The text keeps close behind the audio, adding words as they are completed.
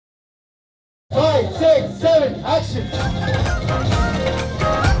6, 7, action!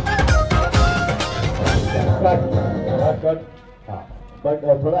 Cut. हाँ, but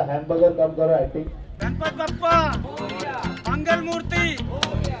थोड़ा hamburger कम करो acting. Ganpat Bappa, Mangal Murthy.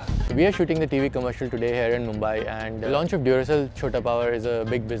 We are shooting the TV commercial today here in Mumbai, and the launch of Duracell Chota Power is a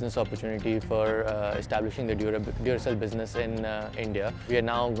big business opportunity for establishing the Duracell business in India. We are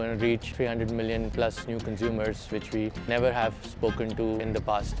now going to reach 300 million plus new consumers, which we never have spoken to in the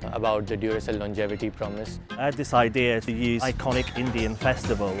past about the Duracell longevity promise. I had this idea to use iconic Indian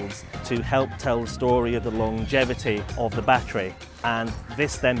festivals to help tell the story of the longevity of the battery, and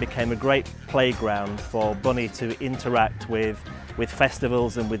this then became a great playground for Bunny to interact with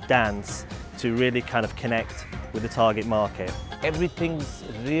festivals and with dance to really kind of connect with the target market. Everything's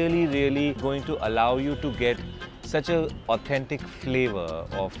really going to allow you to get such an authentic flavor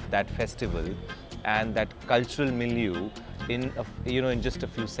of that festival and that cultural milieu in in just a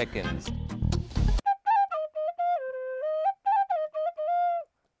few seconds.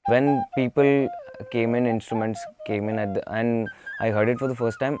 When people came in, instruments came in and I heard it for the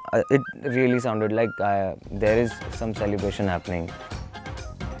first time, it really sounded like there is some celebration happening.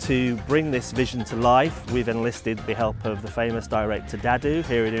 To bring this vision to life, we've enlisted the help of the famous director Dadu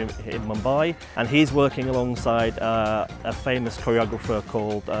here in Mumbai, and he's working alongside a famous choreographer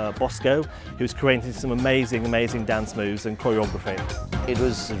called Bosco, who's creating some amazing dance moves and choreography. It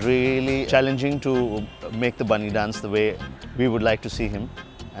was really challenging to make the bunny dance the way we would like to see him.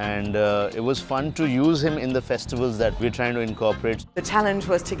 And it was fun to use him in the festivals that we're trying to incorporate. The challenge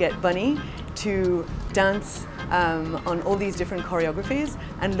was to get Bunny to dance on all these different choreographies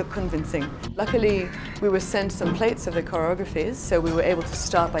and look convincing. Luckily, we were sent some plates of the choreographies, so we were able to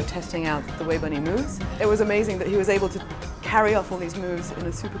start by testing out the way Bunny moves. It was amazing that he was able to carry off all these moves in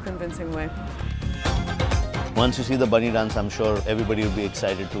a super convincing way. Once you see the bunny dance, I'm sure everybody will be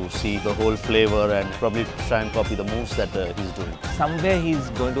excited to see the whole flavor and probably try and copy the moves that he's doing. Somewhere he's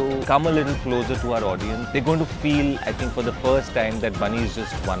going to come a little closer to our audience. They're going to feel, I think, for the first time that Bunny is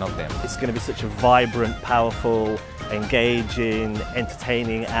just one of them. It's going to be such a vibrant, powerful, engaging,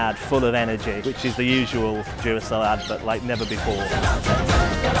 entertaining ad full of energy, which is the usual Duracell ad, but like never before.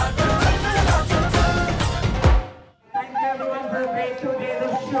 Thank you everyone for being 2 days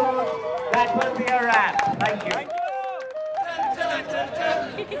of show. That will be a wrap. Thank you.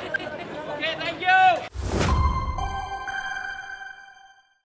 Okay, thank you.